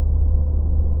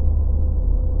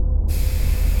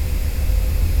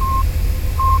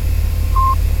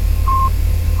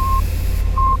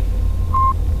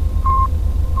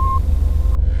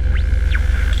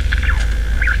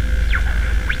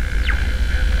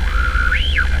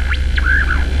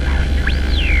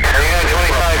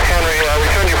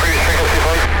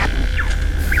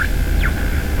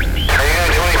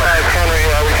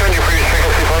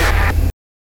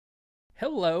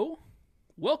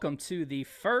Welcome to the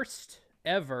first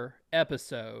ever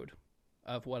episode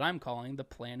of what I'm calling the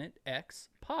Planet X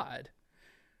Pod.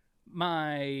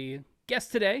 My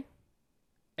guest today,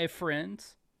 a friend,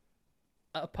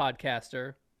 a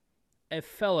podcaster, a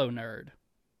fellow nerd,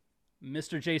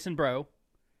 Mr. Jayson Braud.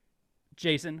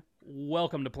 Jayson,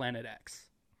 welcome to Planet X.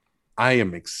 I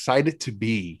am excited to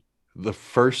be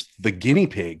the guinea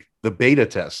pig, the beta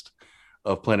test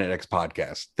of Planet X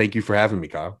podcast. Thank you for having me,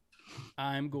 Kyle.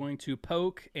 I'm going to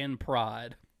poke and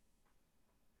prod.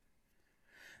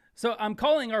 So I'm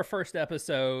calling our first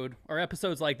episode, or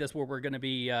episodes like this, where we're going to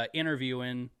be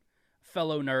interviewing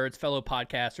fellow nerds, fellow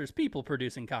podcasters, people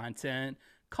producing content,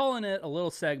 calling it a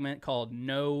little segment called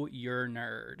Know Your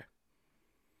Nerd.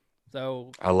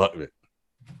 So, I love it.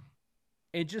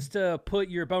 and just to put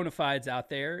your bona fides out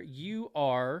there, you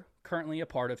are currently a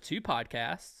part of two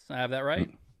podcasts. I have that right?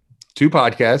 Two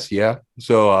podcasts, yeah.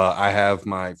 So I have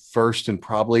my first and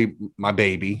probably my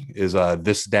baby is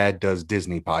This Dad Does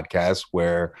Disney podcast,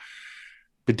 where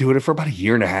I've been doing it for about a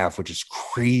year and a half, which is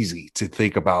crazy to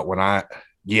think about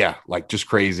just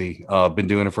crazy. Been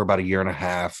doing it for about a year and a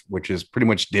half, which is pretty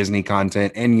much Disney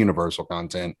content and Universal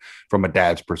content from a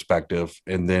dad's perspective.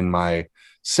 And then my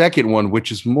second one,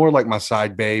 which is more like my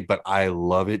side bay, but I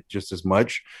love it just as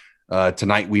much.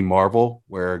 Tonight We Marvel,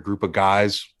 where a group of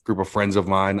friends of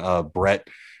mine, Brett,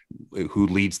 who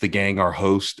leads the gang, our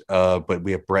host, but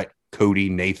we have Brett, Cody,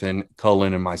 Nathan,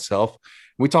 Cullen, and myself.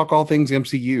 We talk all things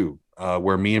MCU,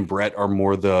 where me and Brett are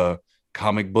more the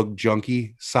comic book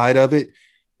junkie side of it,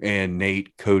 and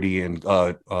Nate, Cody, and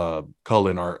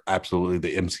Cullen are absolutely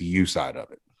the MCU side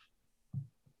of it.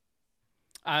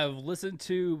 I've listened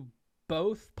to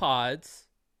both pods.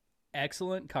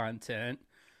 Excellent content.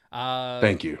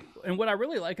 Thank you. And what I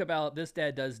really like about This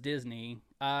Dad Does Disney,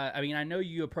 I know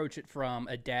you approach it from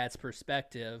a dad's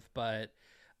perspective, but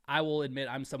I will admit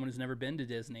I'm someone who's never been to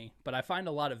Disney, but I find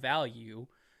a lot of value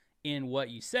in what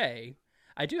you say.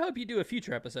 I do hope you do a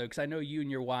future episode, because I know you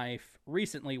and your wife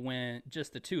recently went,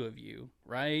 just the two of you,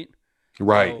 right?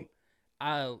 Right.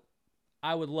 So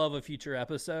I would love a future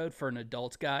episode for an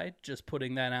adult's guide, just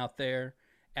putting that out there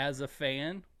as a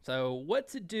fan. So what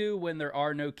to do when there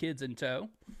are no kids in tow.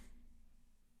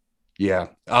 Yeah,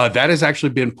 that has actually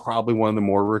been probably one of the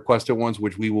more requested ones,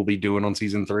 which we will be doing on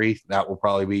season 3. That will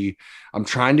probably be. I'm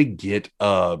trying to get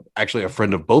actually a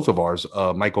friend of both of ours,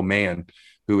 Michael Mann,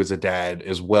 who is a dad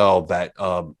as well, that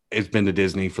has been to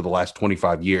Disney for the last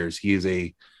 25 years. He is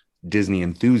a Disney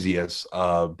enthusiast,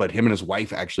 but him and his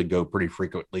wife actually go pretty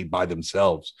frequently by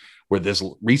themselves. Where this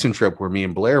recent trip where me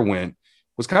and Blair went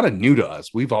was kind of new to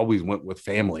us. We've always went with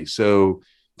family, so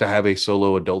to have a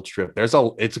solo adult trip,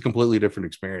 it's a completely different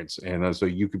experience, and so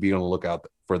you could be on the lookout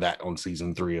for that on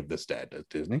season 3 of This Dad Does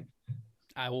Disney.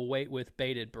 I will wait with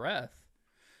bated breath.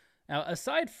 Now,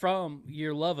 aside from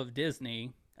your love of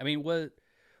Disney,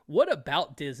 what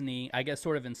about Disney, I guess,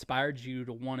 sort of inspired you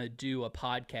to want to do a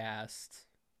podcast,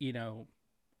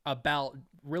 about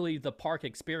really the park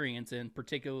experience, and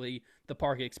particularly the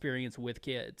park experience with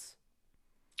kids?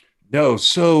 No,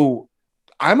 so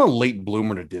I'm a late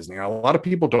bloomer to Disney. A lot of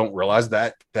people don't realize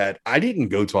that I didn't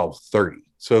go till I was 30.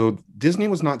 So Disney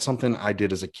was not something I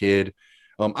did as a kid.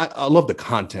 I love the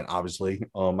content, obviously.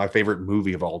 My favorite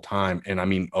movie of all time, and I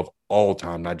mean of all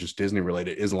time, not just Disney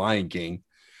related, is Lion King.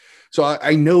 So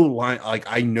I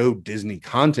know Disney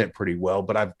content pretty well,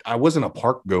 but I wasn't a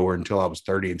park goer until I was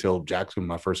 30, until Jackson,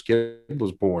 my first kid,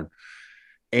 was born.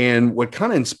 And what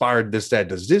kind of inspired This Dad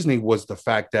Does Disney was the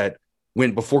fact that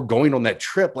before going on that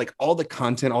trip, like all the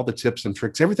content, all the tips and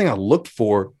tricks, everything I looked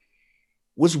for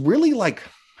was really like,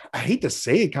 I hate to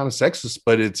say it, kind of sexist,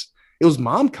 but it was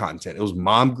mom content. It was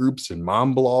mom groups and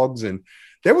mom blogs, and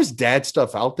there was dad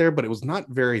stuff out there, but it was not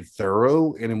very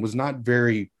thorough, and it was not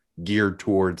very geared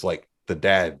towards like the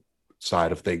dad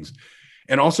side of things,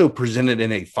 and also presented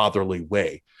in a fatherly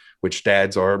way, which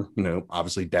dads are,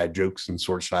 obviously dad jokes and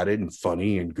short-sighted and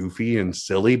funny and goofy and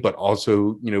silly, but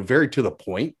also, very to the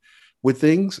point with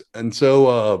things. And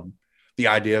so the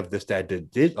idea of This Dad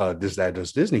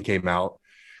Does Disney came out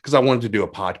because I wanted to do a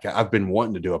podcast. I've been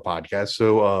wanting to do a podcast.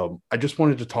 So I just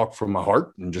wanted to talk from my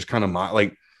heart and just kind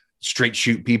of straight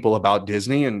shoot people about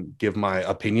Disney and give my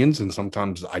opinions. And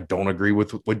sometimes I don't agree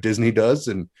with what Disney does,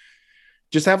 and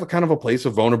just have a kind of a place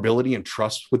of vulnerability and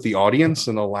trust with the audience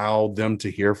and allow them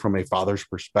to hear from a father's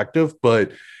perspective.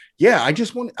 But yeah, I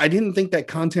didn't think that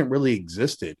content really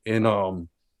existed. And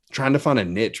trying to find a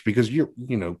niche, because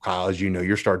Kyle, as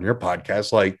you're starting your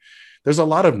podcast, like there's a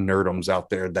lot of nerdums out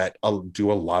there that do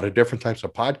a lot of different types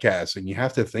of podcasts, and you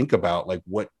have to think about like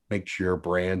what makes your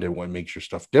brand and what makes your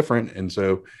stuff different. And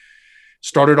so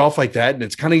started off like that, and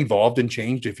it's kind of evolved and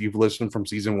changed. If you've listened from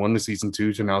season 1 to season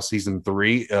 2 to now season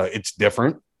 3, it's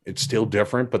different. It's still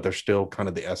different, but there's still kind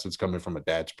of the essence coming from a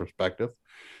dad's perspective.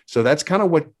 So that's kind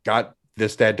of what got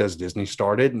This Dad Does Disney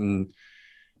started. And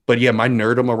but yeah, my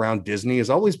nerdum around Disney has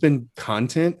always been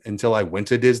content until I went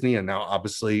to Disney. And now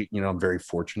obviously, I'm very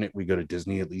fortunate. We go to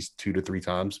Disney at least 2 to 3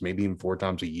 times, maybe even 4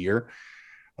 times a year.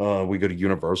 We go to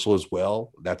Universal as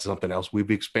well. That's something else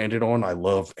we've expanded on. I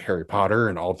love Harry Potter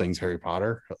and all things Harry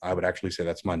Potter. I would actually say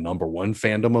that's my number one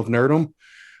fandom of nerdum.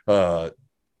 Uh,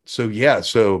 so yeah,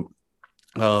 so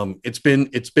it's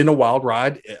been a wild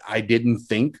ride. I didn't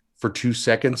think for 2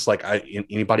 seconds like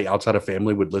anybody outside of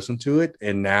family would listen to it,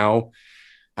 and now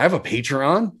I have a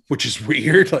Patreon, which is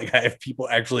weird. Like I have people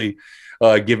actually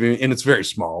giving, and it's very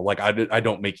small. Like I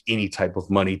don't make any type of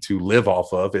money to live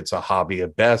off of. It's a hobby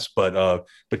at best, but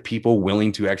people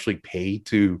willing to actually pay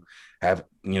to have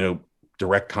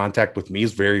direct contact with me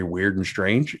is very weird and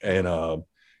strange. And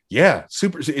yeah,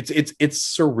 super.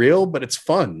 It's surreal, but it's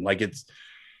fun.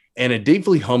 And it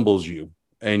deeply humbles you.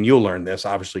 And you'll learn this.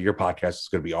 Obviously, your podcast is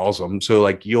going to be awesome. So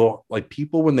you'll like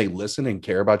people when they listen and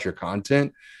care about your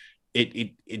content,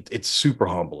 it's super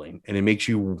humbling, and it makes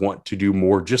you want to do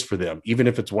more just for them, even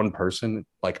if it's one person.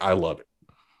 Like I love it.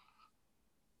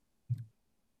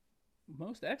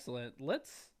 Most excellent.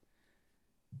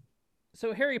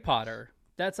 So Harry Potter,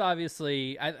 that's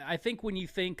obviously, I think when you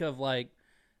think of like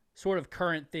sort of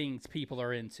current things people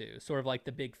are into, sort of like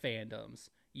the big fandoms,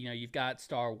 you've got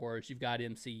Star Wars, you've got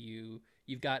MCU,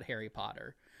 you've got Harry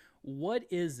Potter. What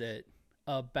is it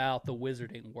about the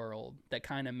wizarding world that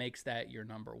kind of makes that your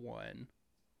number one?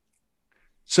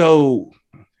 So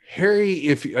Harry,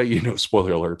 if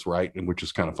spoiler alerts, right? And which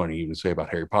is kind of funny even to say about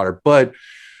Harry Potter, but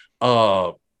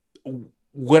uh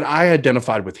what I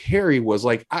identified with Harry was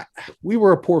like we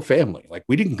were a poor family. Like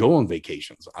we didn't go on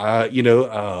vacations. I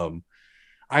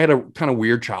had a kind of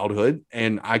weird childhood,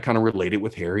 and I kind of related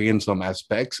with Harry in some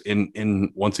aspects.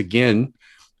 And once again,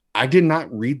 I did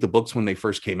not read the books when they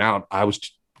first came out. I was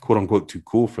quote unquote too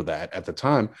cool for that at the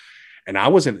time. And I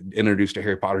wasn't introduced to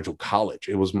Harry Potter until college.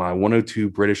 It was my 102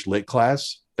 British lit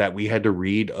class that we had to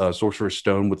read Sorcerer's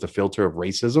Stone with the filter of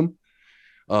racism.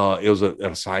 It was an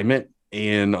assignment,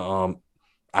 and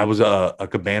I was a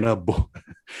cabana.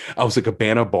 I was a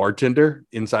cabana bartender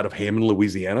inside of Hammond,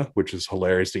 Louisiana, which is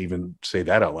hilarious to even say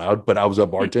that out loud. But I was a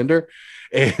bartender,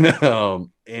 and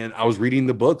I was reading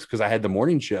the books because I had the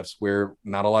morning shifts where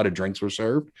not a lot of drinks were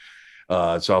served.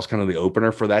 So I was kind of the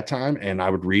opener for that time, and I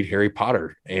would read Harry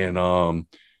Potter and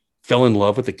fell in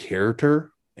love with the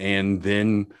character and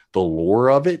then the lore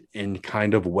of it and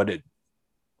kind of what it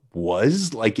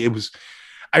was. Like it was,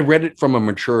 I read it from a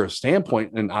mature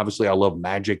standpoint, and obviously I love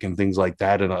magic and things like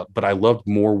that. And but I loved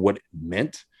more what it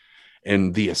meant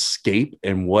and the escape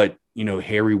and what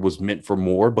Harry was meant for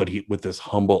more, but he with his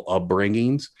humble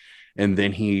upbringings, and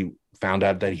then he found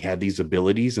out that he had these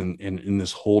abilities and in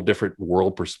this whole different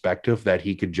world perspective that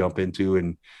he could jump into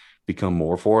and become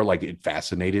more for. Like it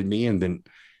fascinated me, and then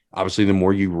obviously the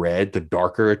more you read, the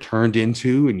darker it turned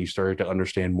into, and you started to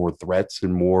understand more threats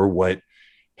and more what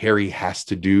Harry has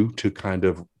to do to kind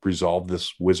of resolve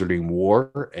this wizarding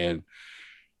war. And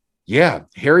yeah,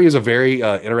 Harry is a very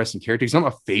interesting character. He's not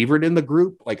my favorite in the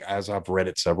group, like as I've read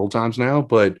it several times now,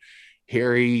 but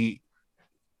Harry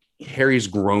Harry's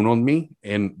grown on me,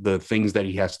 and the things that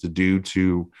he has to do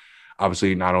to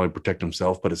obviously not only protect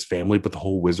himself but his family, but the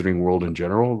whole wizarding world in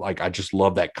general. Like I just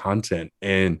love that content.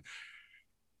 And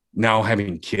now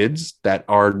having kids that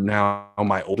are now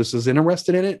my oldest is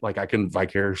interested in it, like I can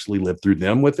vicariously live through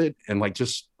them with it. And like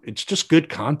just it's just good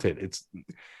content. It's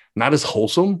not as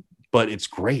wholesome, but it's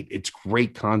great. It's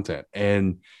great content,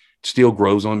 and still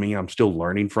grows on me. I'm still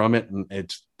learning from it, and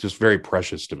it's just very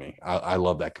precious to me. I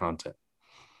love that content.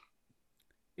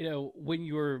 When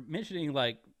you were mentioning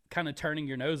like kind of turning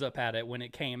your nose up at it when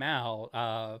it came out,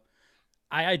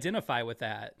 I identify with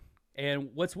that. And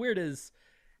what's weird is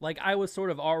like I was sort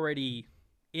of already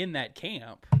in that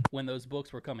camp when those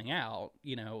books were coming out,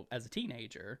 as a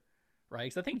teenager, right?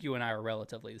 Because I think you and I are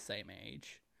relatively the same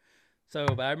age. So,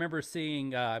 but I remember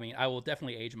seeing, I will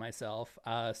definitely age myself,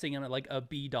 seeing them at like a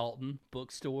B. Dalton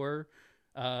bookstore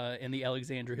in the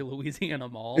Alexandria, Louisiana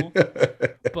mall.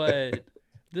 But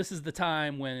this is the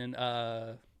time when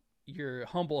your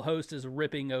humble host is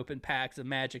ripping open packs of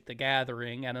Magic the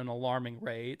Gathering at an alarming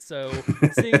rate. So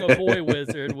seeing a boy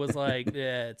wizard was like,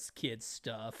 it's kid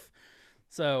stuff.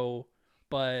 So,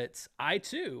 but I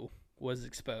too was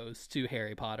exposed to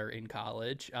Harry Potter in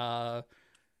college.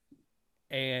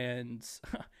 And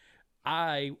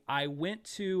I went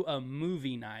to a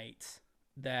movie night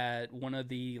that one of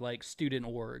the like student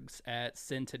orgs at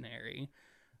Centenary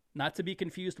not to be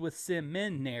confused with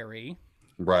seminary,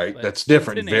 Right. but That's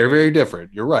different. Very, centenary very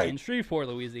different. You're right. in Shreveport,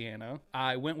 Louisiana.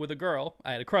 I went with a girl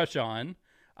I had a crush on,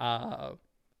 uh,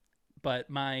 but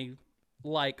my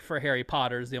like for Harry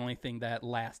Potter is the only thing that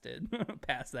lasted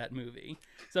past that movie.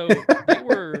 So they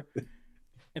were,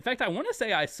 in fact, I want to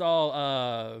say I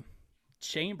saw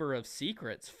Chamber of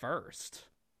Secrets first.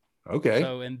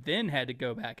 Okay. So, and then had to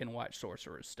go back and watch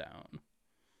Sorcerer's Stone.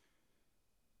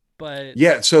 But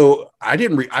Yeah, so I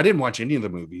didn't watch any of the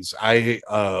movies. I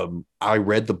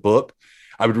read the book.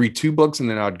 I would read two books and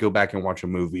then I'd go back and watch a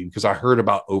movie because I heard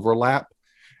about overlap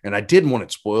and I didn't want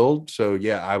it spoiled. So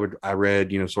yeah, I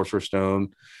read, Sorcerer's Stone,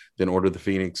 then Order of the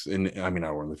Phoenix, and I mean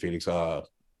not Order of the Phoenix,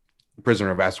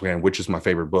 Prisoner of Azkaban, which is my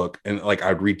favorite book. And like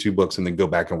I'd read two books and then go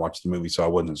back and watch the movie so I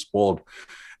wasn't spoiled.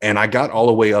 And I got all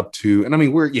the way up to, and I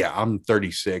mean, I'm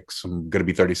 36. I'm going to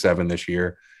be 37 this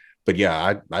year. But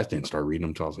yeah, I didn't start reading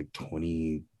them until I was like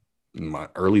 20, in my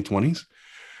early 20s.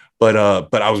 But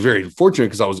I was very fortunate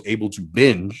because I was able to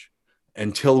binge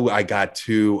until I got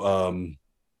to,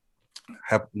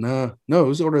 no, it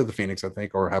was Order of the Phoenix, I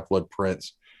think, or Half Blood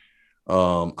Prince.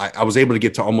 I was able to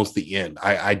get to almost the end.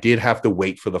 I did have to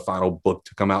wait for the final book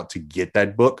to come out to get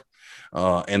that book,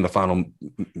 and the final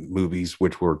movies,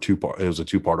 which were two-part. It was a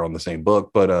two-parter on the same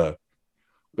book, but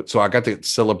so I got to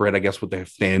celebrate, I guess, with the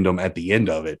fandom at the end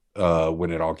of it,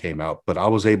 when it all came out. But I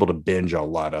was able to binge a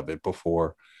lot of it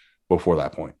before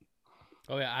that point.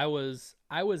 oh yeah, I was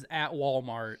at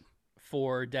Walmart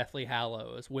for Deathly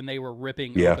Hallows when they were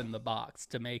ripping Yeah, open the box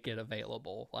to make it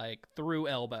available, like through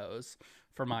elbows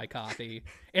for my copy,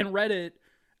 and read it.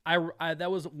 I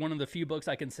that was one of the few books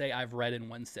I can say I've read in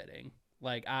one sitting.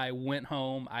 Like I went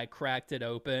home, I cracked it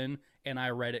open, and I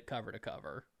read it cover to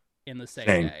cover in the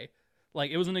same same. day.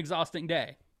 Like it was an exhausting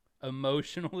day.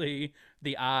 Emotionally,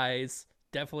 the eyes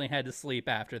definitely had to sleep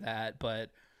after that, but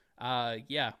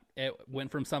yeah, it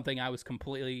went from something I was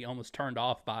completely almost turned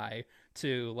off by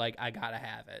to like I gotta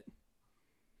have it.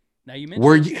 Now you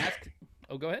Were mentioned you? ask.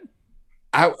 Oh, go ahead.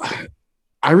 I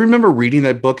I remember reading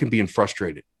that book and being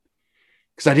frustrated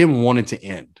because I didn't want it to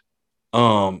end.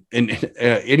 And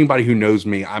anybody who knows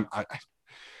me, I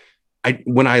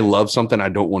when I love something, I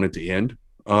don't want it to end.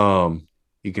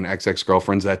 You can ex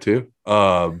girlfriends that too.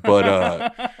 But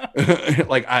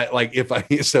like I like if I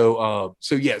so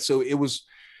yeah, so it was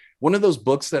one of those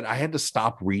books that I had to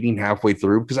stop reading halfway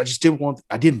through because I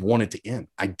didn't want it to end.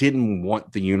 I didn't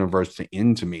want the universe to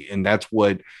end to me. And that's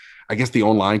what I guess the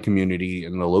online community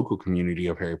and the local community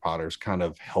of Harry Potter's kind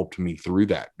of helped me through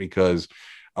that because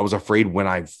I was afraid when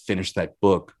I finished that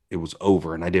book, it was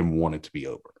over and I didn't want it to be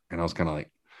over. And I was kind of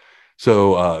like,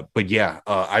 but yeah,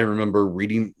 I remember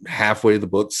reading halfway of the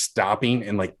book, stopping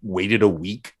and like waited a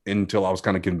week until I was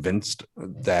kind of convinced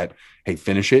that, hey,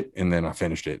 finish it. And then I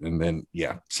finished it. And then,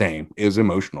 yeah, same. It was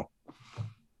emotional.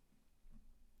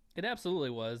 It absolutely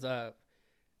was.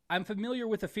 I'm familiar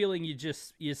with the feeling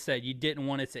you said you didn't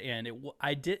want it to end.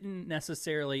 I didn't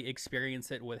necessarily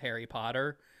experience it with Harry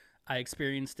Potter. I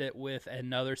experienced it with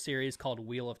another series called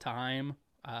Wheel of Time.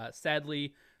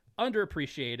 Sadly,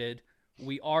 underappreciated.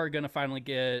 We are gonna finally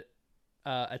get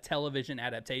a television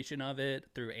adaptation of it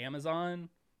through Amazon,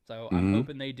 so I'm Mm-hmm.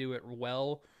 hoping they do it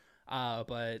well.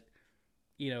 But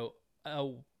you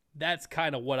know, that's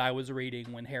kind of what I was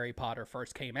reading when Harry Potter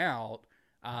first came out.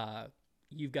 Uh,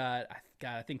 you've got,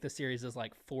 God, I think the series is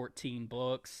like 14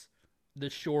 books, the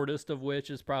shortest of which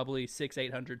is probably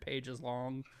 800 pages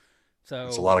long.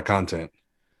 It's a So, lot of content.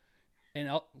 and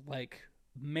like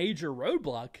major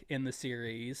roadblock in the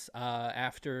series,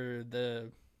 after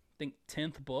the I think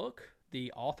 10th book,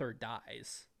 the author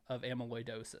dies of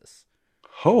amyloidosis,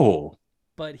 Oh,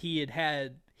 but he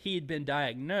had been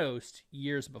diagnosed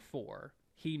years before.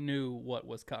 He knew what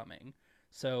was coming.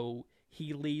 So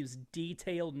he leaves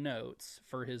detailed notes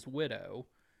for his widow,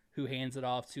 who hands it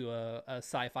off to a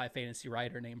sci-fi fantasy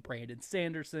writer named Brandon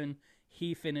Sanderson.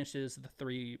 He finishes the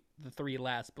three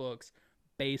last books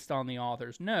based on the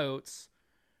author's notes,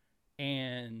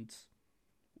 and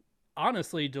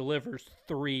honestly delivers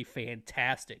three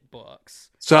fantastic books.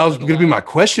 so that was So the going to be last, my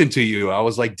question to you. I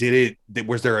was like,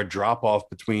 was there a drop off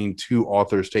between two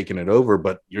authors taking it over?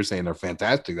 But you're saying they're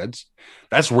fantastic.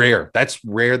 That's rare. That's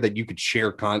rare that you could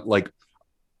share like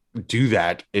do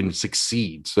that and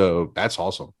succeed. So that's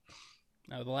awesome.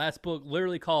 no, the last book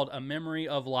literally called A Memory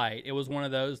of Light. It was one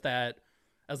of those that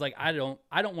I was like, I don't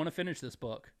want to finish this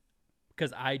book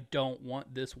because I don't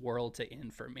want this world to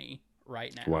end for me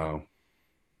right now. Wow.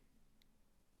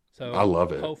 I So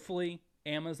love it. hopefully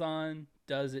Amazon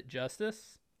does it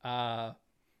justice.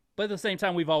 But at the same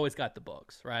time, we've always got the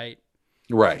books, right?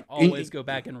 I can Right. always go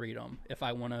back and read them if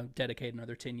I want to dedicate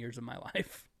another 10 years of my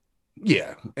life.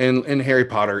 Yeah, and Harry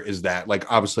Potter is that.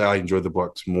 Like, obviously, I enjoy the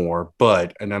books more,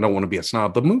 but and I don't want to be a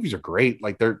snob. The movies are great.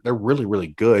 Like, they're really really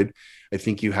good. I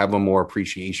think you have a more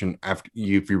appreciation after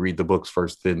you if you read the books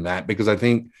first than that, because I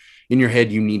think in your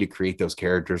head you need to create those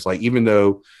characters. Like, even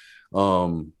though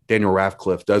Daniel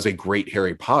Radcliffe does a great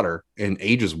Harry Potter and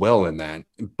ages well in that,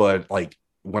 but like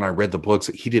when I read the books,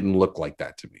 he didn't look like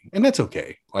that to me, and that's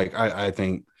okay. Like, I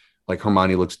think like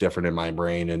Hermione looks different in my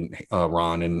brain, and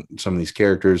Ron and some of these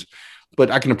characters,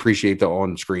 but I can appreciate the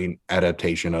on-screen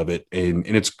adaptation of it, and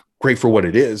it's great for what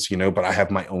it is, you know. But I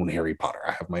have my own Harry Potter,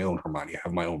 I have my own Hermione, I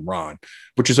have my own Ron,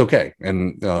 which is okay,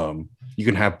 and you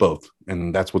can have both,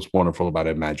 and that's what's wonderful about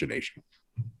imagination.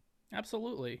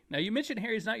 Absolutely. Now, you mentioned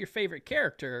Harry's not your favorite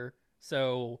character,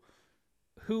 so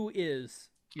who is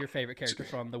your favorite character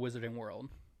from the Wizarding world?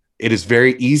 It is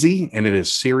very easy, and it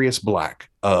is Sirius Black.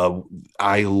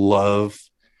 I love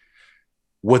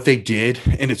what they did,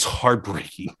 and it's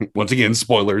heartbreaking. Once again,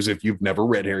 spoilers if you've never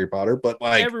read Harry Potter, but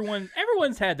like,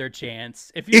 Everyone's had their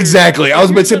chance. exactly. I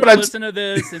If was about you're to say, gonna but listen to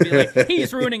this and be like,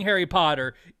 he's ruining Harry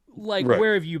Potter, like, right.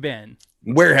 where have you been?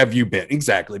 Where have you been?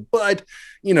 Exactly. But,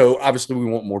 you know, obviously we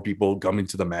want more people coming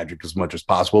to the magic as much as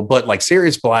possible. But like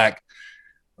Sirius Black,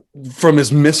 from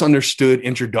his misunderstood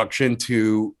introduction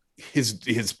to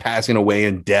his passing away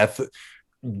and death,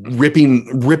 ripping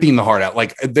the heart out.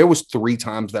 Like, there was 3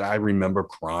 times that I remember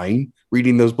crying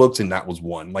reading those books, and that was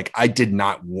one. Like, I did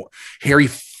not want Harry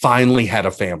finally had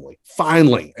a family.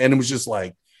 Finally. And it was just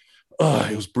like,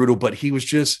 it was brutal, but he was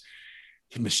just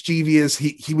mischievous.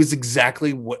 He was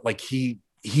exactly what, like, he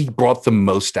brought the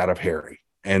most out of Harry.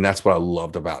 And that's what I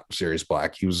loved about Sirius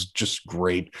Black. He was just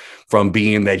great, from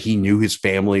being that he knew his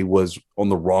family was on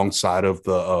the wrong side of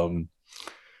the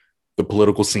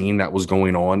political scene that was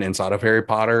going on inside of Harry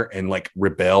Potter, and like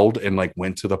rebelled and like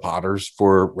went to the Potters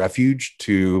for refuge,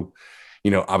 to,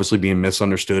 you know, obviously being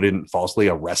misunderstood and falsely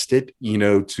arrested, you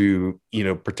know, to, you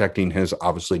know, protecting his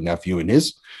obviously nephew and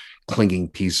his clinging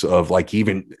piece of, like,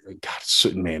 even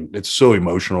God, man, it's so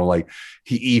emotional. Like,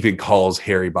 he even calls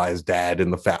Harry by his dad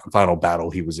in the final battle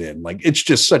he was in. Like, it's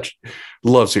just such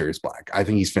love. Sirius Black, I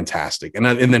think he's fantastic. And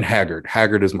then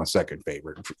Haggard is my second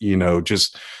favorite. You know,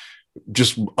 just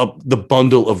the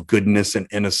bundle of goodness and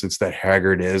innocence that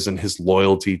Haggard is, and his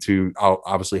loyalty to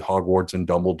obviously Hogwarts and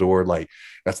Dumbledore. Like,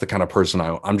 that's the kind of person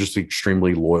I'm just an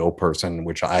extremely loyal person,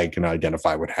 which I can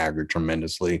identify with Haggard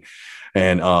tremendously.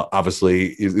 And obviously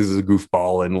is a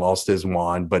goofball and lost his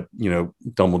wand, but, you know,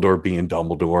 Dumbledore being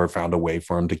Dumbledore found a way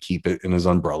for him to keep it in his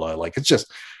umbrella. Like, it's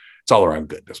all around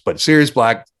goodness. But Sirius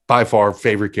Black, by far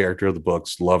favorite character of the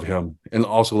books. Love him, and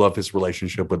also love his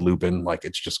relationship with Lupin. Like,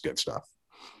 it's just good stuff.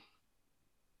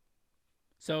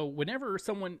 So, whenever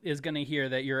someone is going to hear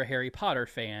that you're a Harry Potter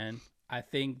fan, I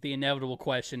think the inevitable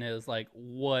question is like,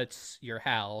 what's your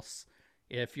house?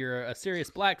 If you're a Sirius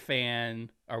Black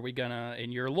fan, are we gonna,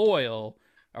 and you're loyal,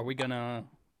 are we gonna,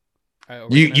 are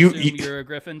we You gonna you, assume you you're a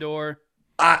Gryffindor?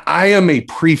 I am a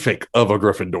prefect of a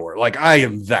Gryffindor. Like, I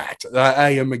am that. I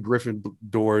am a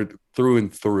Gryffindor through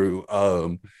and through.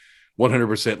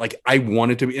 100%. Like, I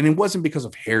wanted to be, and it wasn't because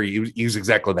of Harry. He was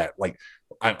exactly that. Like,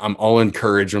 I'm all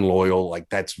encouraged and loyal. Like,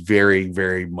 that's very,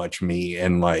 very much me.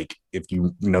 And like, if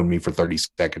you know me for 30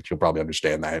 seconds, you'll probably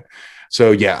understand that.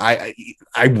 So yeah,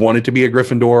 I wanted to be a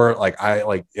Gryffindor. Like, I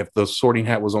like, if the Sorting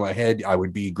Hat was on my head, I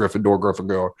would be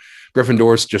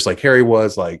Gryffindor's, just like Harry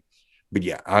was. Like, but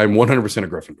yeah, I'm 100% a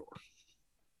Gryffindor.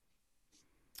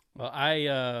 Well,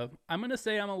 I'm gonna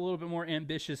say I'm a little bit more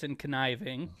ambitious and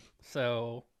conniving,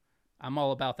 so I'm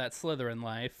all about that Slytherin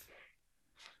life.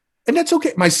 And that's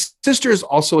okay. My sister is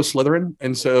also a Slytherin,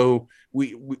 and so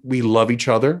we love each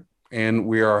other, and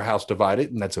we are house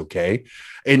divided, and that's okay.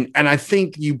 And I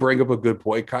think you bring up a good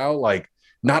point, Kyle. Like,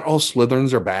 not all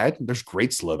Slytherins are bad. There's great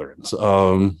Slytherins.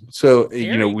 So,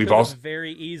 you know, Harry we've could have also,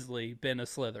 very easily been a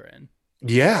Slytherin.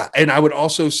 yeah, and I would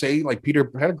also say like Peter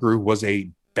Pettigrew was a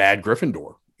bad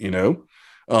Gryffindor. You know,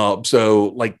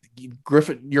 so like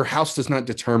Griffin, your house does not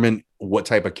determine what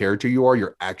type of character you are.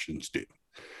 Your actions do.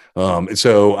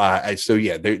 So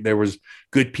yeah, there was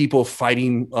good people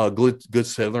fighting good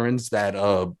Slytherins that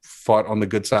fought on the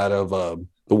good side of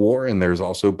the war, and there's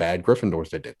also bad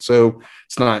Gryffindors that did. So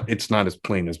it's not as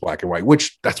plain as black and white,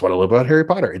 which that's what I love about Harry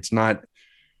Potter. It's not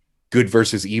good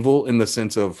versus evil in the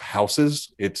sense of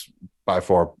houses. It's by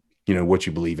far, you know, what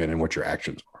you believe in and what your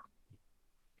actions are.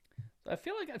 I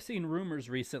feel like I've seen rumors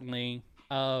recently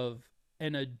of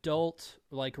an adult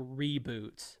like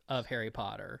reboot of Harry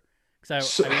Potter. Because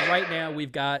So, I mean, right now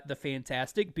we've got the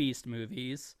Fantastic Beast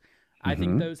movies. I think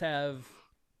mm-hmm. those have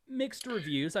mixed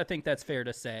reviews. I think that's fair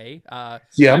to say.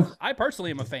 Yeah, I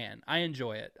personally am a fan. I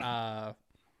enjoy it.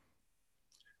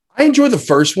 I enjoy the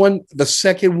first one. The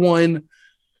second one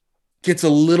gets a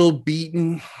little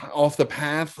beaten off the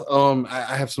path.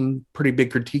 I have some pretty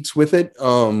big critiques with it.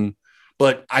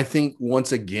 But I think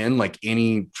once again, like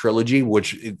any trilogy,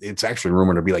 which it's actually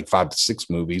rumored to be like 5 to 6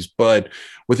 movies, but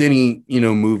with any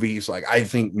movies, like I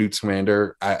think Newt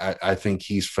Scamander, I think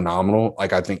he's phenomenal.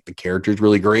 Like I think the character is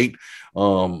really great.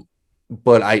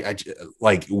 But I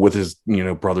like with his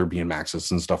brother being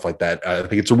Maxis and stuff like that. I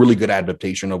think it's a really good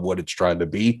adaptation of what it's trying to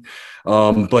be.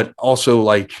 But also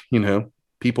like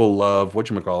people love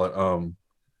whatchamacallit.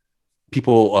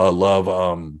 People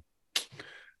love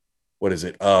what is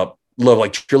it? Love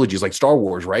like trilogies like Star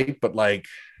Wars, right? But like,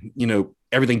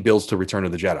 everything builds to Return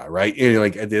of the Jedi, right? And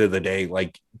like at the end of the day,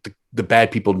 like the bad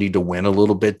people need to win a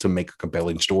little bit to make a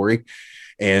compelling story.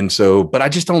 And so, but I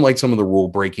just don't like some of the rule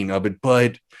breaking of it.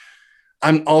 But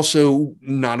I'm also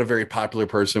not a very popular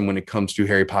person when it comes to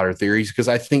Harry Potter theories because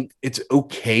I think it's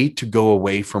okay to go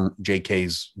away from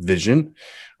JK's vision.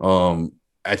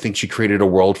 I think she created a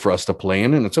world for us to play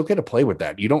in, and it's okay to play with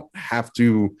that. You don't have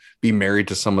to be married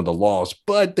to some of the laws,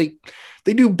 but they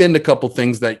do bend a couple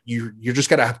things that you're just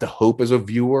gonna have to hope as a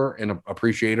viewer and an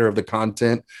appreciator of the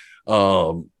content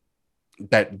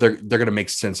that they're gonna make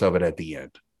sense of it at the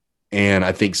end. And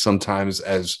I think sometimes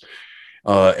as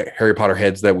Harry Potter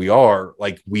heads that we are,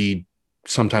 like we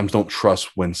sometimes don't trust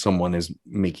when someone is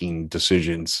making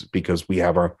decisions because we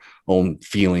have our own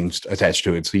feelings attached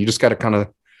to it. So you just got to kind of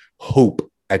hope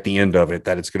at the end of it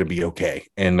that it's going to be okay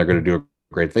and they're going to do a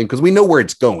great thing because we know where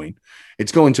it's going.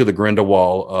 It's going to the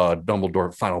Grindelwald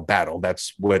Dumbledore final battle.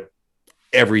 That's what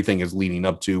everything is leading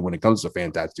up to when it comes to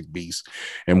Fantastic Beasts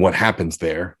and what happens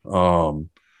there.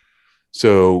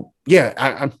 So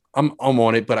yeah, I'm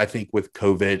on it, but I think with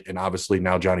COVID and obviously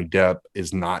now Johnny Depp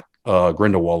is not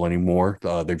Grindelwald anymore.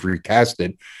 They've recast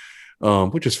it,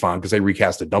 which is fine because they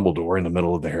recasted Dumbledore in the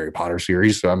middle of the Harry Potter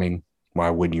series. So I mean, why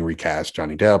wouldn't you recast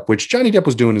Johnny Depp? Which Johnny Depp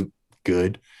was doing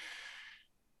good.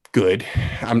 Good.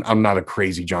 I'm not a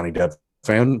crazy Johnny Depp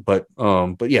fan, but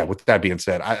yeah, with that being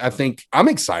said, I think I'm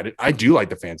excited. I do like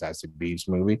the Fantastic Beasts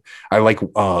movie. I like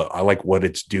what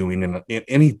it's doing, and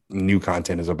any new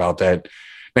content is about that.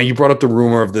 Now you brought up the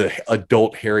rumor of the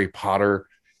adult Harry Potter.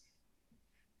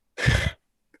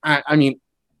 I mean,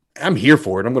 I'm here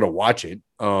for it. I'm going to watch it.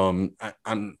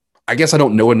 I guess I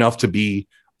don't know enough to be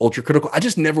ultra critical. I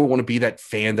just never want to be that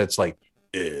fan that's like,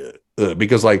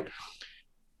 because like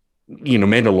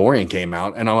Mandalorian came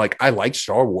out and I'm like, I like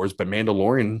Star Wars, but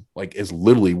Mandalorian like is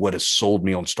literally what has sold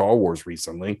me on Star Wars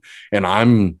recently. And I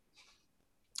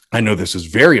know this is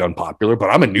very unpopular, but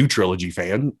I'm a new trilogy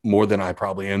fan more than I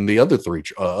probably am the other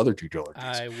two trilogies.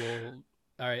 I will.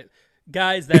 All right,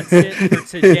 guys, that's it for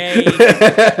today.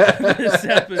 This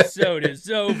episode is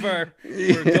over.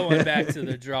 We're going back to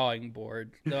the drawing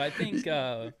board. So I think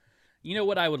you know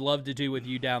what I would love to do with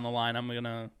you down the line?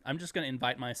 I'm just gonna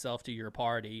invite myself to your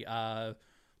party.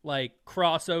 Like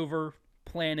crossover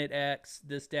Planet X,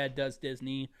 This Dad Does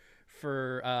Disney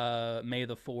for May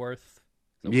the 4th.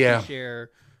 So we can share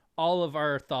all of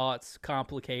our thoughts,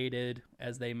 complicated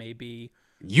as they may be.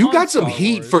 You got some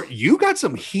heat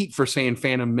for saying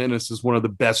Phantom Menace is one of the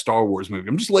best Star Wars movies.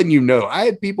 I'm just letting you know. I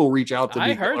had people reach out to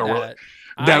me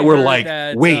that were like,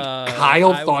 "Wait,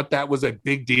 Kyle thought that was a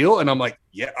big deal," and I'm like,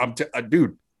 "Yeah,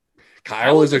 dude.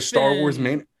 Kyle is a Star Wars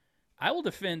man." I will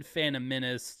defend Phantom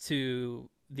Menace to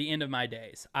the end of my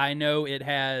days. I know it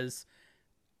has.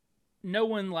 No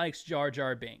one likes Jar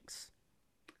Jar Binks,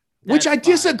 which I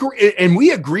disagree, and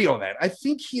we agree on that. I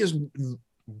think he is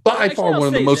by far one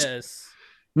of the most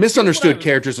misunderstood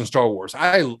characters in Star Wars.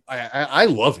 I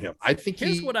love him. I think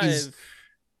here's what I've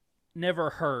never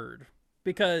heard,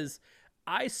 because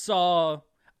I saw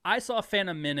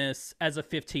Phantom Menace as a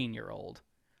 15-year-old.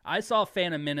 I saw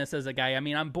Phantom Menace as a guy. I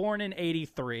mean, I'm born in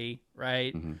 83,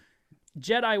 right? Mm-hmm.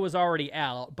 Jedi was already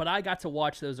out, but I got to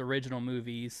watch those original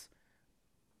movies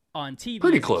on TV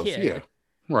pretty as close, a kid. Yeah.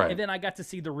 Right. And then I got to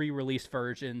see the re-release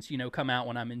versions, come out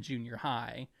when I'm in junior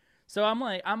high. So I'm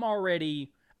like,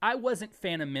 I wasn't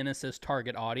Phantom Menace's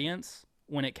target audience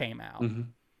when it came out. Mm-hmm.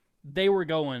 They were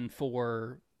going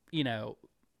for,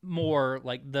 more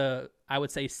like I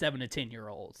would say 7 to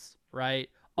 10-year-olds, right?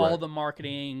 All the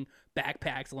marketing,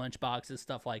 backpacks, lunchboxes,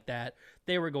 stuff like that.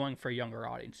 They were going for a younger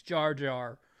audience. Jar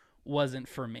Jar wasn't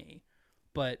for me.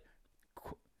 But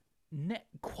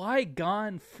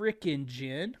Qui-Gon frickin'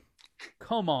 Jinn,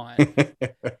 come on.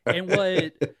 And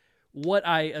what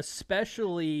I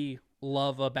especially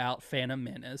love about Phantom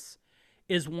Menace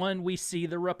is when we see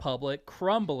the Republic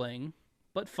crumbling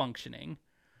but functioning.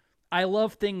 I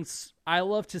love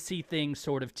to see things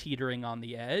sort of teetering on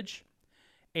the edge.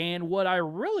 And what I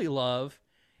really love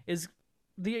is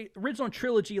the original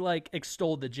trilogy like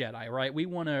extolled the Jedi, right? We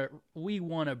want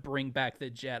to bring back the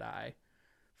Jedi.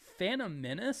 Phantom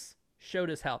Menace showed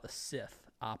us how the Sith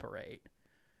operate,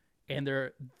 and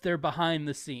they're behind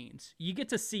the scenes. You get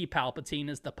to see Palpatine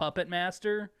as the puppet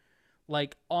master,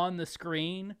 like on the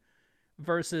screen,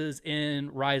 versus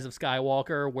in Rise of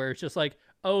Skywalker, where it's just like,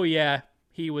 oh yeah,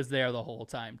 he was there the whole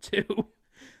time too.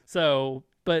 So,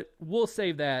 but we'll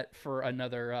save that for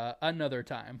another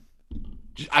time.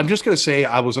 I'm just gonna say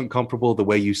I was uncomfortable the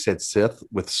way you said Sith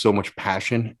with so much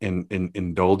passion and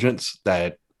indulgence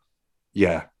that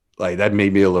yeah, like that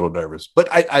made me a little nervous. But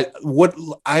what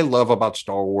I love about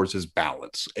Star Wars is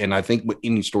balance, and I think with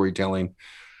any storytelling,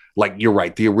 like you're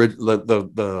right, the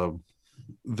original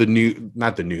the new,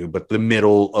 not the new, but the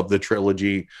middle of the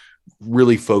trilogy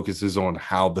really focuses on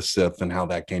how the Sith and how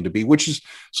that came to be, which is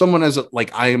someone as a,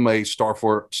 like I am a Star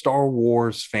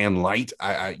Wars fan light.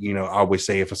 I always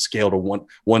say if a scale to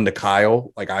one to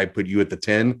Kyle, like I put you at the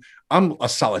 10, I'm a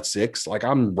solid 6. Like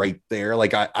I'm right there.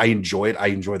 Like I enjoy it. I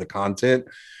enjoy the content.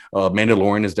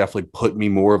 Mandalorian has definitely put me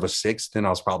more of a 6 than I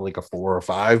was probably like a 4 or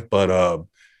 5.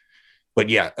 But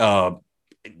yeah,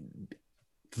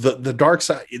 the dark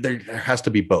side, there has to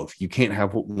be both. You can't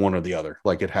have one or the other.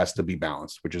 Like it has to be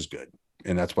balanced, which is good,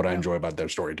 and that's what I Now, enjoy about their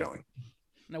storytelling.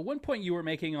 now, one point you were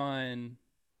making on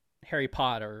Harry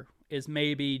Potter is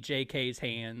maybe J.K.'s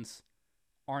hands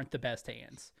aren't the best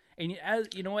hands, and as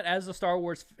you know what, as a Star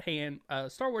Wars fan,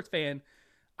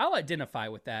 I'll identify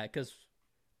with that because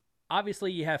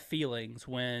obviously you have feelings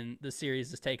when the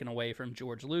series is taken away from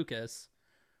George Lucas,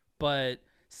 but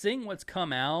seeing what's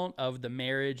come out of the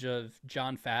marriage of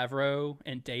Jon Favreau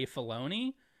and Dave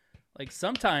Filoni, like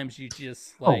sometimes you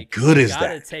just How like good you is got to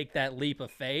that? take that leap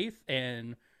of faith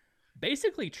and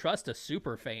basically trust a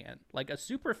super fan, like a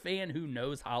super fan who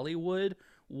knows Hollywood.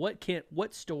 What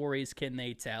stories can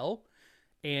they tell?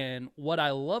 And what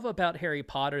I love about Harry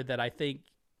Potter that I think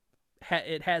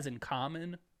it has in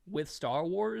common with Star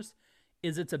Wars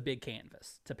is it's a big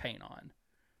canvas to paint on.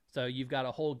 So you've got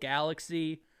a whole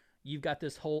galaxy, you've got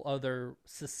this whole other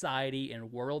society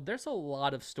and world. There's a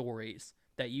lot of stories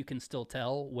that you can still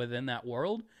tell within that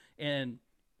world, and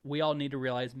we all need to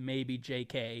realize maybe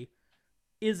JK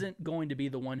isn't going to be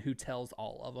the one who tells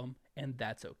all of them, and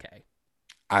that's okay.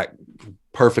 I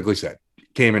perfectly said.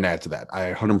 Came and add to that.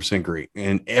 I 100% agree.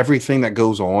 And everything that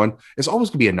goes on is always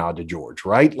going to be a nod to George,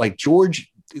 right? Like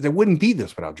George, there wouldn't be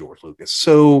this without George Lucas.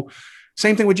 So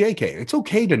same thing with JK. It's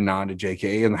okay to nod to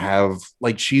JK and have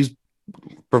like she's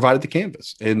provided the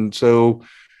canvas. And so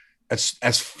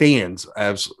as fans,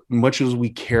 as much as we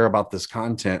care about this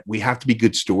content, we have to be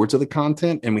good stewards of the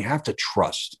content, and we have to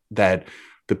trust that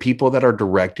the people that are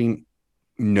directing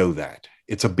know that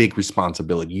it's a big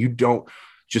responsibility. You don't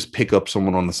just pick up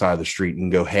someone on the side of the street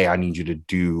and go, hey, I need you to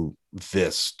do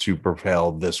this to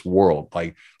propel this world.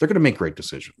 Like they're going to make great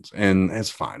decisions, and that's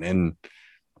fine. And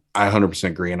I 100%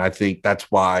 agree. And I think that's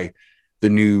why the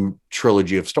new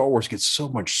trilogy of Star Wars gets so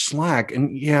much slack.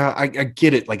 And yeah, I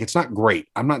get it. Like it's not great.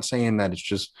 I'm not saying that it's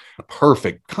just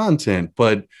perfect content,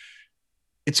 but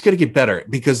it's going to get better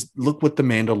because look what The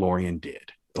Mandalorian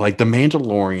did. Like The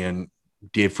Mandalorian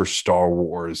did for Star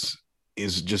Wars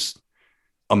is just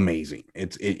amazing.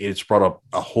 It's brought up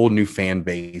a whole new fan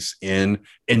base in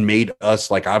and made us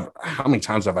like how many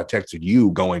times have I texted you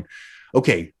going,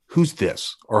 okay, who's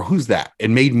this or who's that? It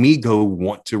made me go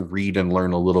want to read and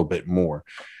learn a little bit more.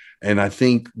 And I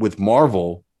think with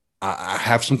Marvel, I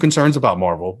have some concerns about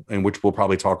Marvel, and which we'll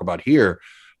probably talk about here,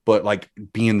 but like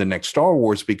being the next Star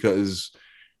Wars because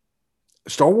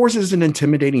Star Wars is an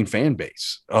intimidating fan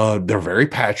base. They're very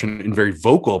passionate and very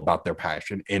vocal about their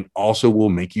passion, and also will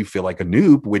make you feel like a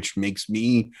noob, which made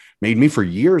me for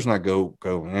years not go.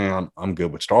 I'm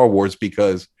good with Star Wars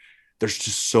because there's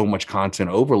just so much content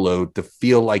overload to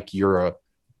feel like you're a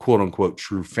quote unquote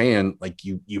true fan. Like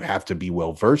you have to be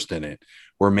well versed in it.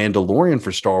 Where Mandalorian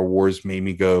for Star Wars made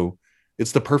me go,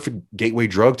 it's the perfect gateway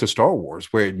drug to Star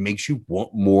Wars, where it makes you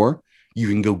want more. You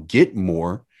can go get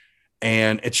more,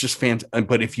 and it's just fantastic.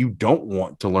 But if you don't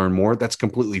want to learn more, that's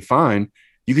completely fine.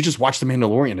 You could just watch The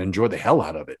Mandalorian and enjoy the hell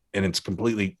out of it, and it's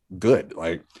completely good.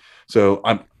 Like, so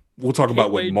we'll talk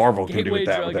about what Marvel can do with Gateway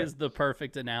that. With drug that, is the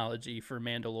perfect analogy for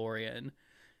Mandalorian.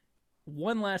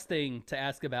 One last thing to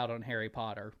ask about on Harry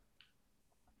Potter.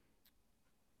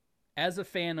 As a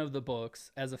fan of the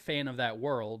books, as a fan of that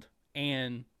world,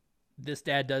 and this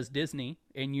dad does Disney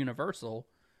and Universal,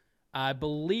 I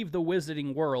believe the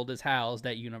Wizarding World is housed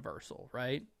at Universal,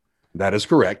 right? that is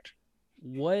correct.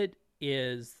 What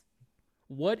is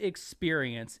what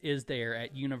experience is there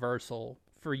at Universal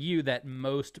for you that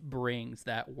most brings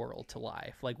that world to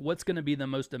life? Like what's going to be the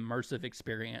most immersive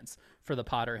experience for the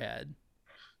Potterhead?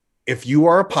 if you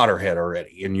are a Potterhead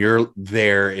already and you're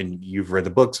there and you've read the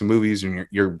books and movies and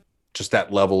you're just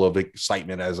that level of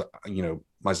excitement as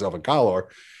myself and Kyle are,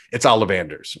 it's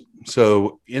Ollivanders.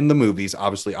 So in the movies,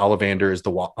 obviously Ollivander is the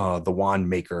wand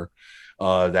maker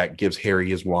that gives Harry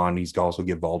his wand. He's also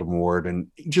give Voldemort and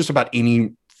just about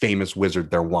any famous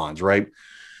wizard their wands, right?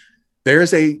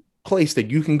 There's a place that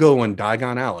you can go in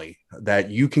Diagon Alley that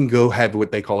you can go have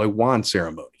what they call a wand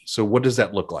ceremony. So what does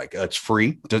that look like? It's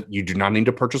free. You do not need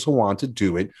to purchase a wand to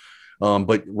do it.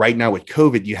 But right now with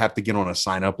COVID, you have to get on a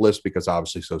sign up list because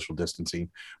obviously social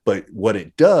distancing. But what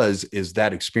it does is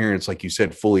that experience, like you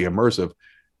said, fully immersive.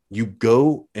 You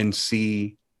go and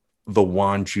see the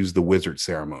wand choose the wizard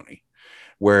ceremony,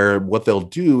 where what they'll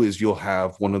do is you'll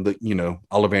have one of the,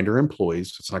 Ollivander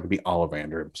employees. It's not going to be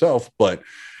Ollivander himself, but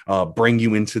bring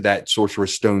you into that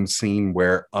Sorcerer's Stone scene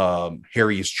where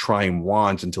Harry is trying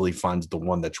wands until he finds the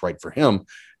one that's right for him.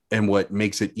 And what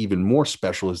makes it even more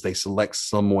special is they select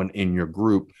someone in your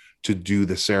group to do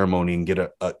the ceremony and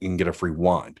get a free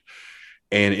wand.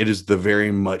 And it is the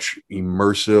very much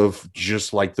immersive,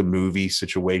 just like the movie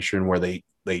situation where they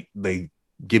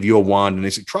give you a wand and they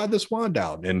say, try this wand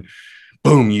out. And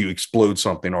boom, you explode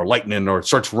something or lightning or it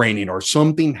starts raining or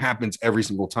something happens every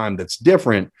single time that's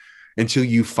different until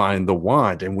you find the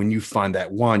wand. And when you find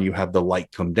that wand, you have the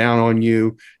light come down on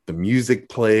you, the music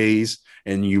plays,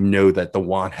 and you know that the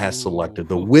wand has selected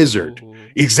the wizard.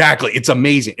 Exactly. It's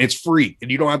amazing. It's free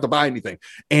and you don't have to buy anything.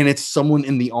 And it's someone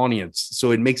in the audience. So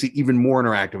it makes it even more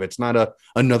interactive. It's not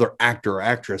another actor or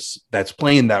actress that's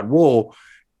playing that role.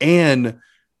 And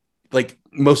like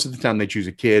most of the time they choose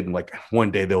a kid and like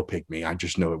one day they'll pick me. I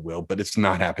just know it will, but it's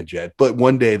not happened yet. But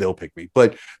one day they'll pick me,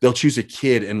 but they'll choose a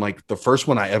kid. And like the first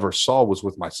one I ever saw was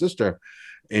with my sister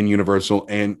in Universal,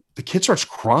 and the kid starts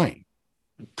crying,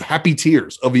 happy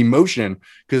tears of emotion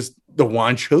because the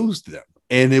wand chose them.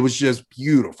 And it was just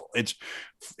beautiful. It's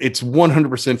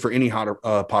 100% for any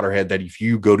Potterhead that if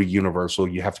you go to Universal,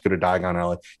 you have to go to Diagon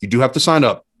Alley. You do have to sign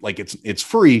up. Like it's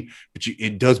free, but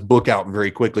it does book out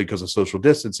very quickly because of social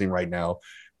distancing right now.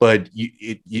 But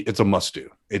it's a must do.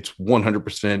 It's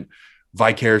 100%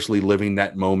 vicariously living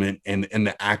that moment. And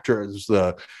the actors,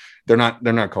 they're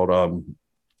not called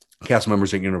cast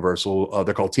members at Universal.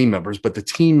 They're called team members, but the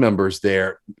team members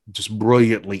there just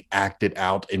brilliantly act it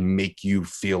out and make you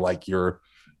feel like you're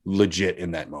legit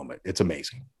in that moment. It's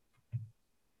amazing.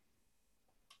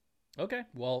 Okay,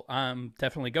 well, I'm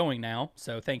definitely going now,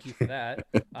 so thank you for that.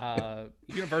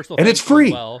 Universal, And it's thank you as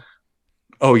free. well.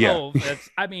 Oh yeah. Oh,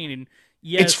 I mean, It's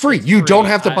yes, free. it's You don't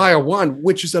free. have to buy a wand,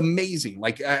 which is amazing.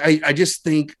 Like I just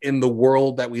think in the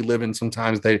world that we live in,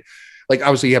 sometimes they like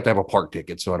obviously you have to have a park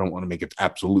ticket. So I don't want to make it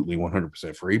absolutely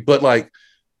 100% free, but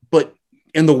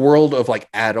in the world of like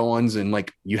add-ons and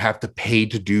like you have to pay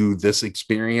to do this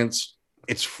experience,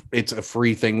 it's a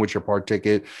free thing with your park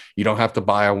ticket. You don't have to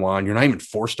buy a wand. You're not even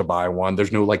forced to buy one.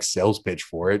 There's no like sales pitch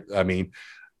for it. I mean,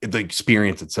 the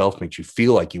experience itself makes you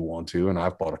feel like you want to, and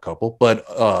I've bought a couple,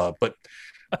 A but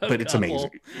it's couple. amazing.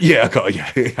 Yeah,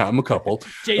 yeah, I'm a couple.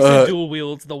 Jason dual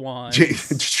wields the wands.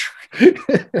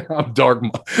 I'm dark.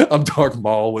 I'm dark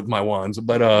Maul with my wands, Just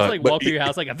like walk through your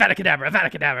house like a Vada Kedavra, Vada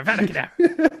Kedavra, Vada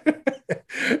Kedavra.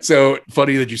 So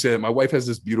funny that you say that. My wife has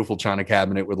this beautiful china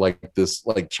cabinet with like this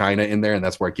like china in there, and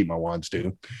that's where I keep my wands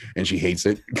too. And she hates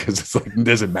it because it's like it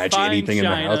doesn't match Fine anything in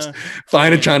the house. china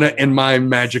Fine and china and my wands.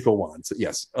 magical wands.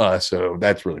 Yes. So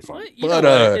that's really fun. You know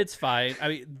what? It's fine. I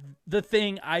mean, the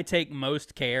thing I take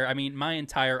most care. I mean, my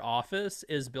entire office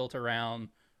is built around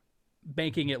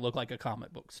making it look like a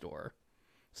comic book store.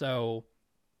 So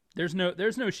there's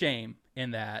no shame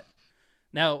in that.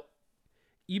 Now,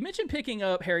 you mentioned picking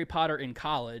up Harry Potter in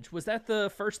college. Was that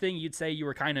the first thing you'd say you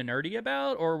were kind of nerdy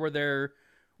about, or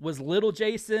was little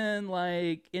Jason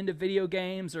like into video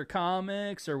games or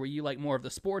comics, or were you like more of the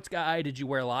sports guy? Did you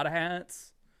wear a lot of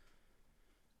hats?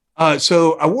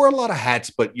 So I wore a lot of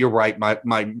hats, but you're right.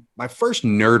 My first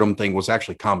nerdum thing was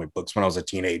actually comic books when I was a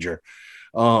teenager.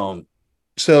 Um,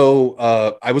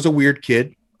 I was a weird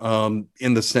kid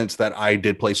in the sense that I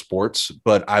did play sports,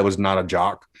 but I was not a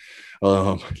jock.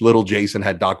 Little Jason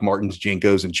had Doc Martens,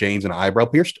 Jinkos, and chains and eyebrow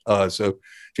pierced. So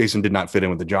Jason did not fit in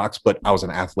with the jocks, but I was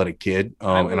an athletic kid,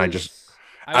 I I was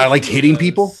liked two of hitting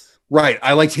people. those. Right,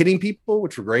 I liked hitting people,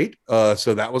 which were great.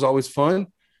 So that was always fun.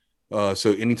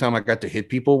 So anytime I got to hit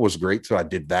people was great. So I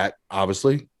did that,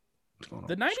 obviously.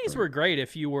 The '90s were great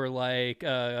if you were like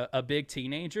a big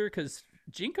teenager, because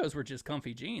Jinkos were just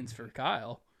comfy jeans for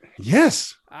Kyle.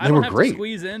 Yes, I they don't were have to great.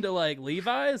 squeeze into like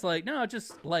Levi's. Like, no,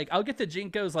 just like I'll get the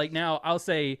Jinkos. Like now, I'll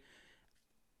say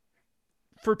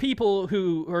for people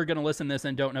who are going to listen to this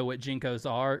and don't know what Jinkos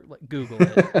are, like, Google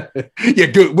it. Yeah,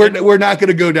 good. We're not going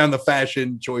to go down the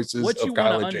fashion choices What you of want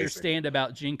Kyle to and Jason. understand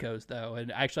about Jinkos, though,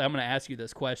 and actually I'm going to ask you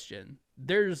this question.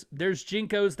 There's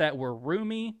Jinkos that were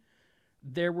roomy.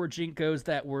 There were Jinkos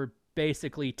that were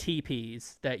basically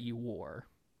teepees that you wore.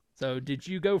 So did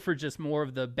you go for just more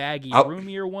of the baggy,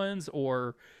 roomier ones,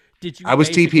 or did you I was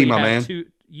TP, my man.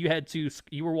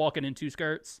 You were walking in 2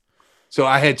 skirts? So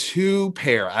I had 2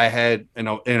 pair. I had, and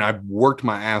I worked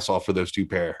my ass off for those 2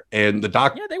 pair. And the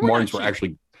Doc Martens were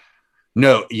actually,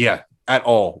 no, yeah, at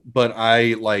all. But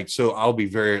so I'll be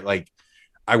very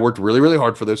I worked really, really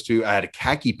hard for those 2. I had a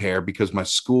khaki pair because my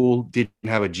school didn't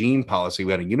have a jean policy.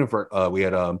 We had a uniform. We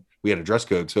had a dress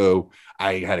code. So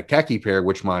I had a khaki pair,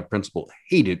 which my principal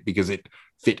hated because it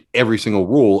fit every single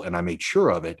rule, and I made sure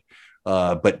of it.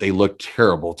 But they looked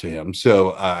terrible to him.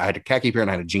 So I had a khaki pair and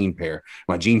I had a jean pair.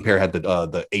 My jean pair had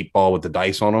the 8-ball with the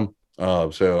dice on them.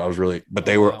 So I was really, but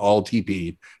they were all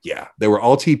TP. Yeah, they were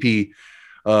all TP.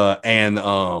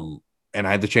 And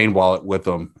I had the chain wallet with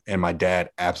them, and my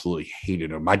dad absolutely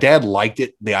hated them. My dad liked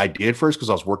it, the idea at first, because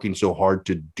I was working so hard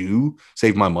to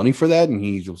save my money for that. And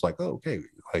he was like, oh, okay,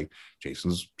 like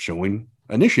Jason's showing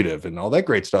initiative and all that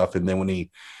great stuff. And then when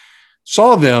he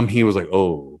saw them, he was like,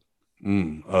 oh,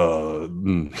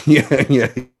 yeah,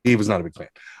 he was not a big fan.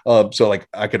 So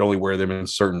I could only wear them in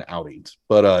certain outings.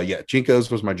 But yeah,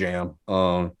 Jinkos was my jam.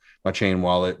 My chain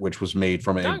wallet, which was made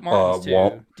from Doc a Martens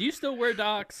too. Do you still wear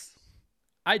Docs?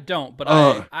 I don't, but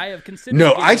I have considered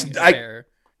getting a pair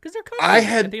because they're comfy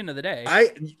at the end of the day.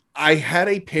 I had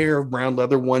a pair of brown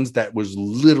leather ones that was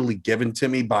literally given to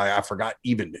me by I forgot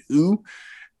even who,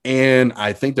 and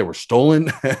I think they were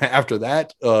stolen after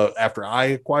that. After I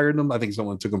acquired them, I think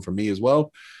someone took them from me as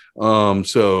well.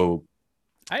 So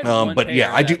I had one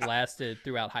pair that lasted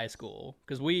throughout high school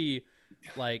because we,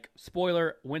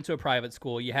 spoiler, went to a private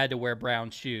school. You had to wear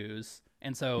brown shoes,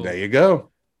 and so there you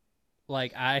go.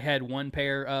 I had one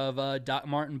pair of Doc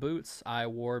Marten boots I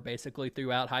wore basically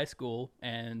throughout high school,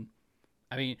 and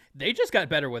I mean, they just got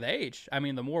better with age. I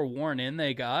mean, the more worn in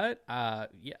they got,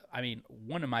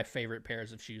 one of my favorite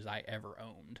pairs of shoes I ever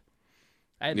owned.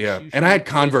 And I had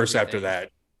Converse after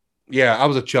that. Yeah, I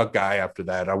was a Chuck guy after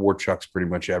that. I wore Chucks pretty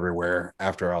much everywhere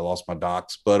after I lost my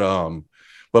Docs. But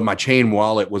my chain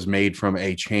wallet was made from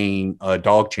a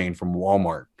dog chain from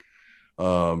Walmart.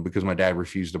 Because my dad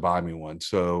refused to buy me one.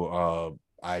 So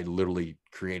I literally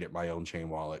created my own chain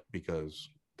wallet because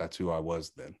that's who I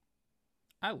was then.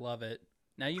 I love it.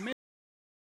 Now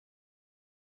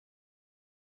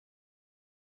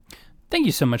Thank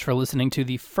you so much for listening to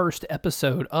the first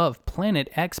episode of Planet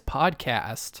X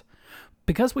Podcast.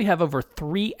 Because we have over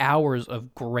 3 hours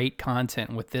of great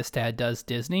content with This Dad Does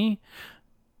Disney,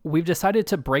 we've decided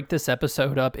to break this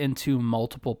episode up into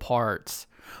multiple parts.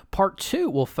 Part 2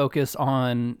 will focus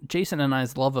on Jason and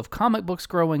I's love of comic books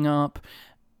growing up,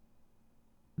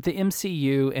 the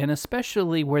MCU, and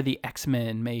especially where the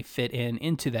X-Men may fit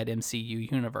into that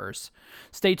MCU universe.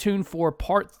 Stay tuned for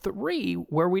Part 3,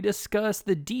 where we discuss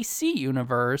the DC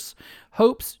universe,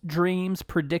 hopes, dreams,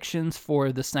 predictions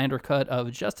for the Snyder Cut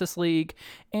of Justice League,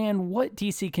 and what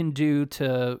DC can do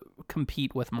to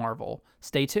compete with Marvel.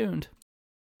 Stay tuned.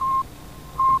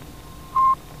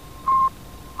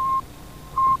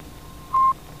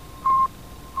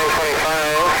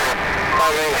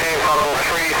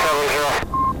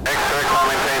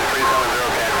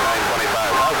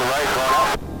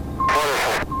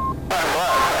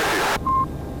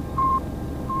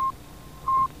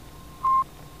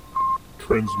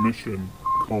 Transmission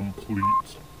complete.